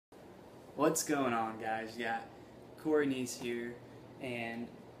What's going on, guys? Yeah, Corey Neese here, and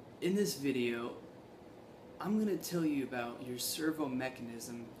in this video, I'm going to tell you about your servo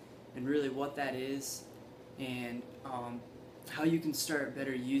mechanism and really what that is, and how you can start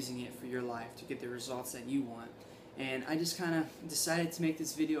better using it for your life to get the results that you want. And I just kind of decided to make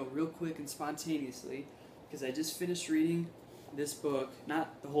this video real quick and spontaneously because I just finished reading this book,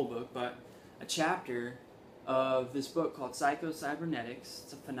 not the whole book, but a chapter of this book called Psycho-Cybernetics.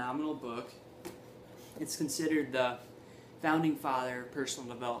 It's a phenomenal book. It's considered the founding father of personal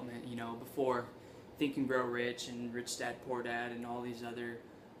development, before Think and Grow Rich and Rich Dad Poor Dad and all these other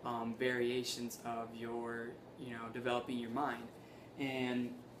variations of your, developing your mind.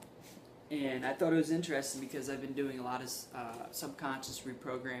 And I thought it was interesting because I've been doing a lot of subconscious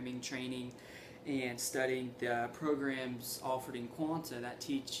reprogramming training and studying the programs offered in Quanta that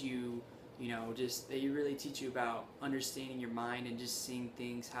teach you, they really teach you about understanding your mind and just seeing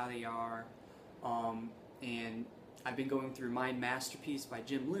things how they are. And I've been going through Mind Masterpiece by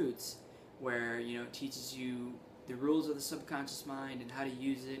Jim Lutz, where, it teaches you the rules of the subconscious mind and how to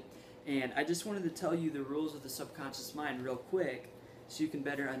use it. And I just wanted to tell you the rules of the subconscious mind real quick so you can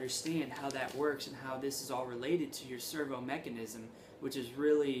better understand how that works and how this is all related to your servo mechanism, which is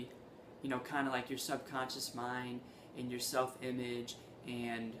really, kind of like your subconscious mind and your self-image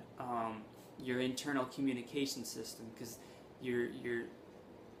and your internal communication system, because your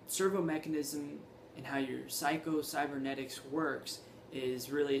servo mechanism and how your psycho-cybernetics works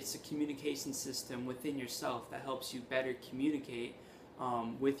is really, it's a communication system within yourself that helps you better communicate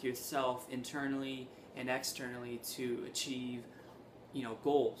with yourself internally and externally to achieve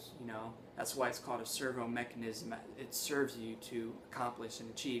goals. That's why it's called a servo mechanism. It serves you to accomplish and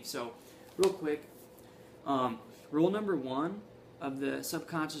achieve. So real quick, rule number one of the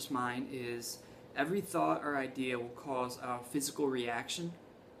subconscious mind is every thought or idea will cause a physical reaction.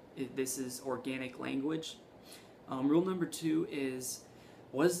 This is organic language. Rule number two is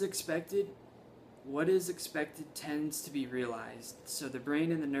what is expected tends to be realized. So the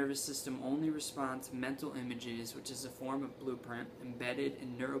brain and the nervous system only respond to mental images, which is a form of blueprint embedded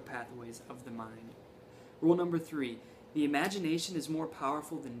in neural pathways of the mind. Rule number three, the imagination is more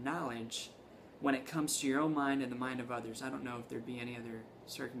powerful than knowledge when it comes to your own mind and the mind of others. I don't know if there'd be any other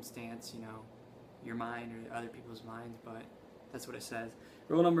circumstance, your mind or other people's minds, but that's what it says.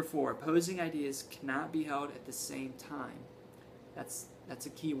 Rule number four, opposing ideas cannot be held at the same time. That's a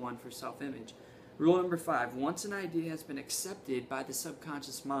key one for self-image. Rule number five, once an idea has been accepted by the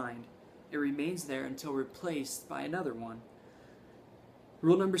subconscious mind, it remains there until replaced by another one.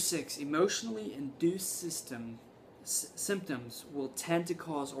 Rule number six, emotionally induced symptoms will tend to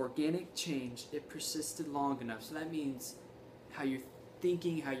cause organic change if persisted long enough. So that means how you're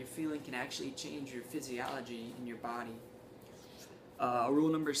thinking, how you're feeling can actually change your physiology in your body. Rule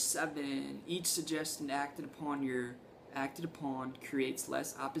number seven, each suggestion acted upon creates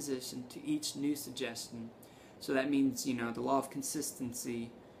less opposition to each new suggestion. So that means, the law of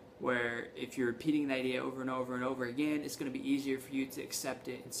consistency, where if you're repeating the idea over and over and over again, it's going to be easier for you to accept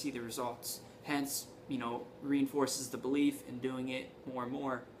it and see the results. Hence, reinforces the belief in doing it more and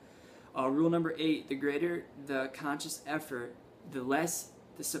more. Rule number eight, the greater the conscious effort, the less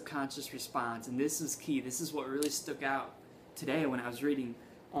the subconscious responds. And this is key. This is what really stuck out today when I was reading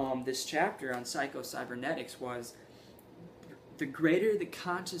this chapter on psycho-cybernetics was the greater the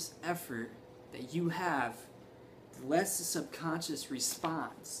conscious effort that you have, the less the subconscious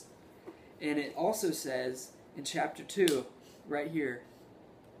responds. And it also says in chapter 2, right here,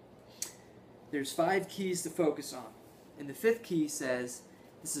 there's 5 keys to focus on. And the 5th key says,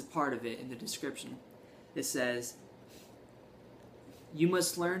 this is part of it in the description, it says, you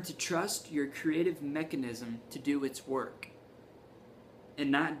must learn to trust your creative mechanism to do its work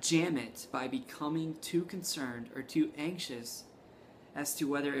and not jam it by becoming too concerned or too anxious as to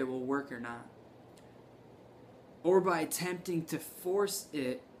whether it will work or not, or by attempting to force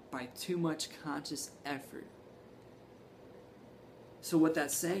it by too much conscious effort. So what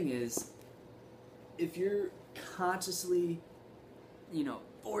that's saying is, if you're consciously,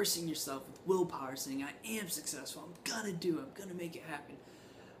 forcing yourself with willpower, saying, I am successful, I'm gonna do it, I'm gonna make it happen,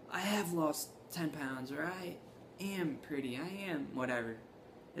 I have lost 10 pounds, or I am pretty, I am whatever.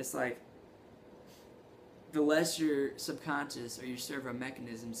 It's like, the less your subconscious or your servo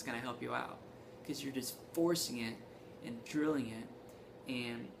mechanism is going to help you out, because you're just forcing it and drilling it,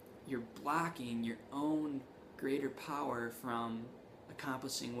 and you're blocking your own greater power from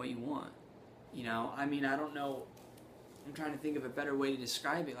accomplishing what you want. I don't know, I'm trying to think of a better way to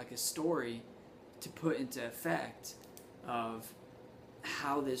describe it, like a story to put into effect of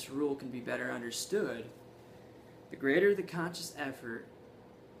how this rule can be better understood. The greater the conscious effort,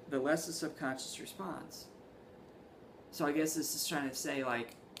 the less the subconscious responds. So I guess this is trying to say,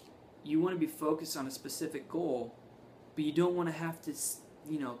 like, you want to be focused on a specific goal, but you don't want to have to,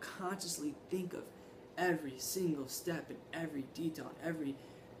 consciously think of every single step and every detail and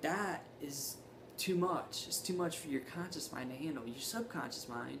that is too much. It's too much for your conscious mind to handle. Your subconscious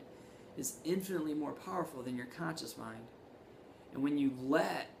mind is infinitely more powerful than your conscious mind. And when you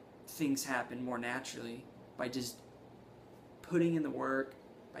let things happen more naturally by just putting in the work,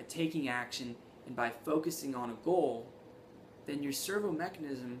 by taking action, and by focusing on a goal, then your servo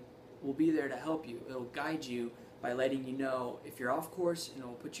mechanism will be there to help you. It'll guide you by letting you know if you're off course, and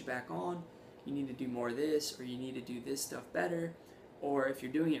it'll put you back on. You need to do more of this, or you need to do this stuff better. Or if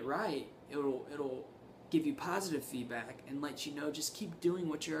you're doing it right, it'll give you positive feedback and let you know just keep doing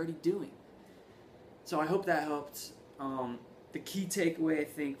what you're already doing. So I hope that helped. The key takeaway, I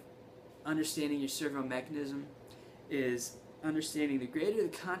think, understanding your servo mechanism is understanding the greater the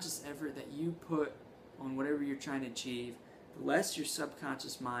conscious effort that you put on whatever you're trying to achieve, the less your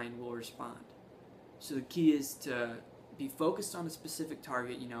subconscious mind will respond. So the key is to be focused on a specific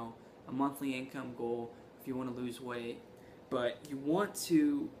target, a monthly income goal if you want to lose weight. But you want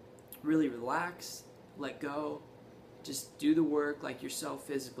to really relax, let go, just do the work like yourself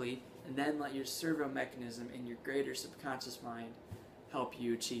physically, and then let your servo mechanism and your greater subconscious mind help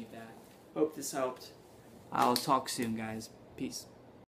you achieve that. Hope this helped. I'll talk soon, guys. Peace.